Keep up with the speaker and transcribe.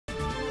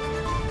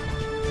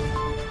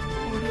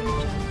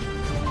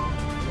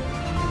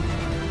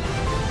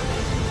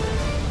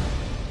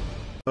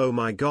Oh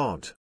my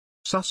god.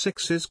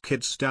 Sussexes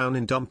kids down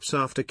in dumps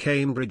after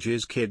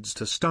Cambridge's kids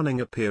to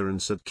stunning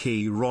appearance at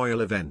key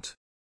royal event.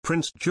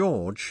 Prince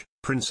George,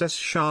 Princess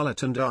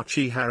Charlotte and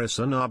Archie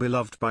Harrison are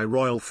beloved by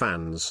royal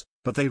fans,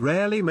 but they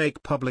rarely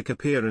make public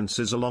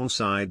appearances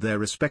alongside their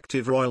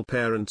respective royal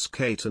parents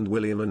Kate and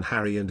William and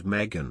Harry and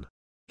Meghan.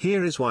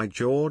 Here is why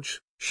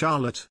George,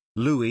 Charlotte,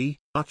 Louis,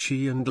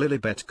 Archie and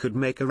Lilibet could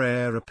make a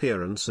rare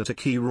appearance at a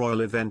key royal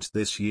event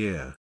this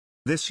year.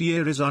 This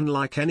year is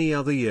unlike any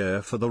other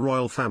year for the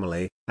royal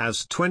family,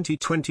 as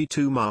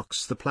 2022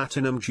 marks the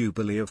Platinum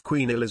Jubilee of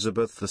Queen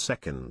Elizabeth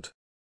II.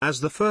 As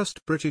the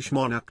first British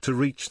monarch to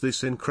reach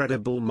this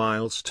incredible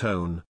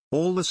milestone,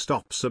 all the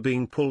stops are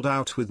being pulled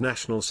out with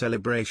national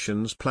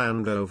celebrations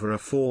planned over a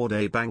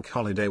 4-day bank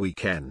holiday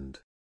weekend.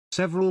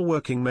 Several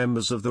working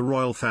members of the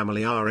royal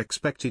family are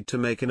expected to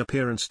make an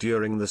appearance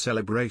during the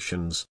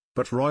celebrations,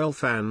 but royal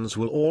fans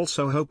will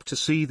also hope to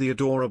see the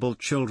adorable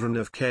children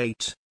of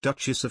Kate,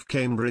 Duchess of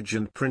Cambridge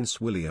and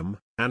Prince William,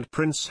 and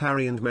Prince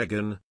Harry and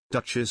Meghan,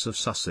 Duchess of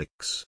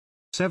Sussex.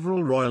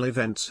 Several royal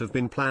events have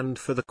been planned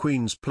for the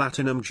Queen's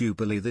Platinum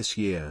Jubilee this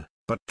year,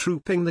 but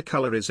Trooping the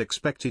Colour is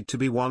expected to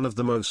be one of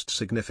the most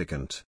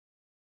significant.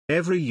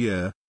 Every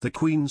year, the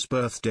Queen's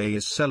birthday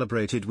is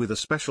celebrated with a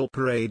special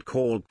parade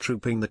called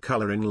Trooping the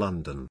Colour in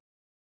London.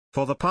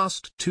 For the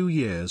past 2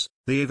 years,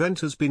 the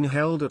event has been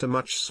held at a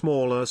much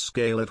smaller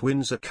scale at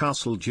Windsor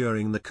Castle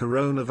during the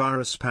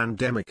coronavirus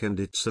pandemic and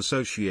its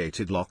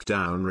associated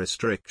lockdown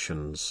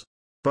restrictions.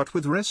 But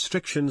with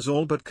restrictions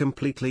all but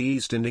completely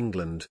eased in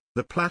England,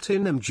 the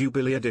Platinum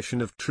Jubilee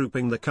edition of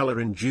Trooping the Colour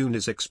in June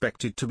is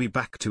expected to be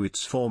back to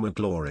its former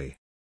glory.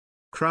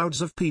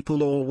 Crowds of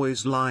people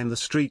always line the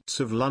streets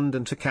of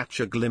London to catch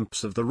a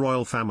glimpse of the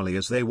royal family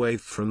as they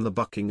wave from the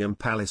Buckingham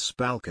Palace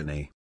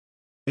balcony.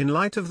 In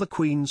light of the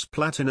Queen's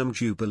Platinum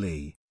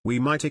Jubilee, we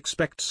might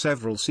expect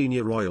several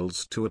senior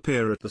royals to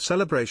appear at the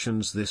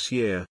celebrations this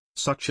year,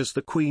 such as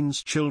the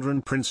Queen's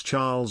children Prince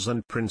Charles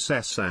and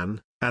Princess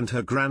Anne, and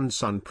her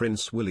grandson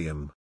Prince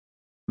William.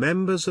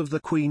 Members of the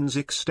Queen's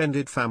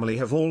extended family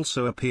have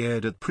also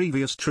appeared at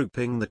previous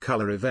Trooping the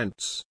Colour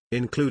events,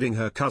 including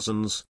her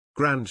cousins,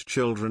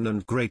 grandchildren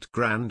and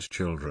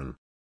great-grandchildren.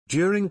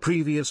 During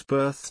previous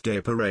birthday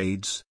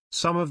parades,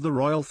 some of the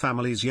royal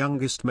family's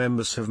youngest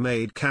members have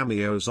made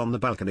cameos on the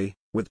balcony,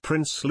 with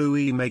Prince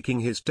Louis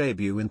making his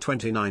debut in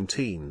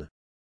 2019.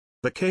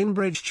 The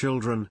Cambridge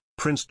children,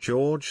 Prince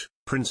George,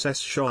 Princess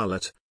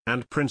Charlotte,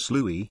 and Prince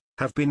Louis,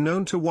 have been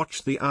known to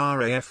watch the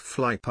RAF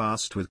fly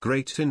past with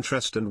great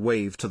interest and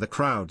wave to the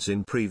crowds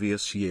in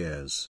previous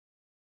years.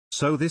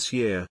 So this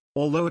year,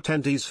 although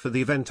attendees for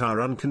the event are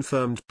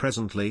unconfirmed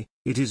presently,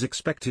 it is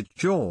expected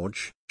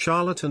George,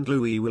 Charlotte and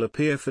Louis will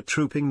appear for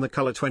Trooping the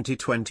Colour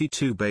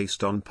 2022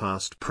 based on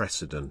past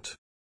precedent.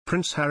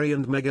 Prince Harry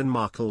and Meghan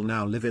Markle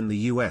now live in the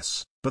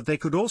US, but they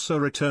could also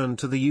return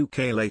to the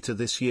UK later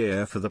this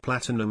year for the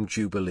Platinum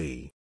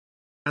Jubilee.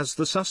 As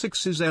the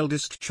Sussexes'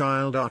 eldest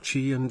child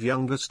Archie and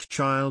youngest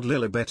child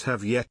Lilibet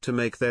have yet to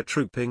make their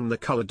Trooping the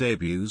Colour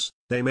debuts,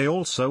 they may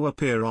also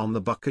appear on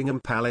the Buckingham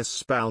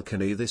Palace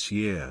balcony this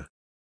year.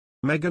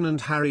 Meghan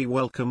and Harry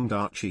welcomed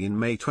Archie in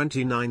May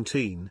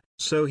 2019,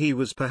 so he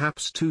was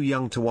perhaps too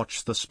young to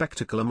watch the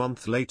spectacle a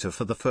month later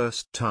for the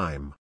first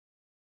time.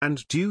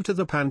 And due to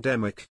the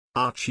pandemic,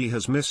 Archie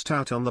has missed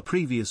out on the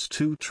previous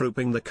 2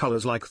 Trooping the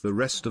Colours like the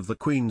rest of the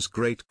Queen's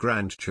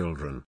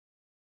great-grandchildren.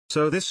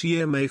 So this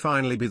year may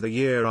finally be the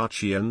year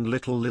Archie and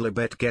little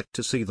Lilibet get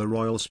to see the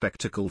royal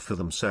spectacle for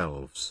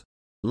themselves.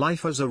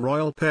 Life as a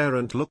royal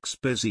parent looks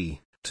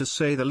busy, to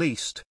say the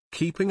least,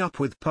 keeping up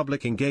with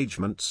public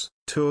engagements,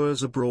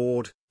 tours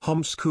abroad,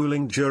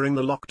 homeschooling during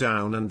the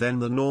lockdown and then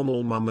the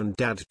normal mum and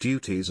dad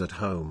duties at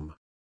home.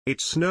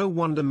 It's no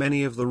wonder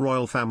many of the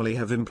royal family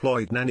have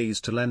employed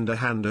nannies to lend a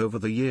hand over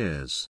the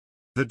years.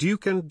 The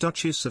Duke and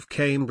Duchess of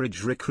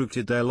Cambridge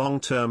recruited their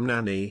long-term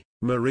nanny,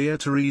 Maria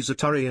Theresa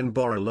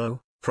Turrion-Borrello,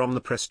 from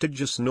the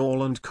prestigious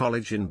Norland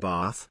College in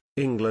Bath,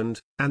 England,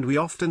 and we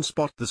often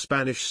spot the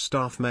Spanish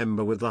staff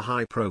member with the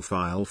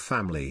high-profile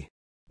family.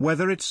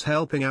 Whether it's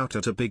helping out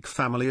at a big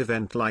family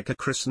event like a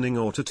christening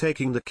or to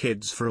taking the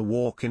kids for a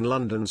walk in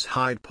London's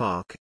Hyde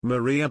Park,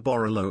 Maria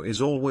Borrello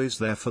is always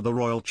there for the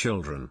royal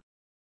children.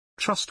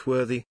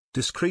 Trustworthy,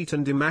 discreet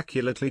and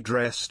immaculately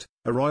dressed,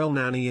 a royal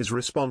nanny is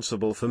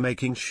responsible for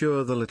making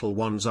sure the little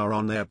ones are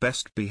on their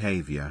best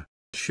behavior.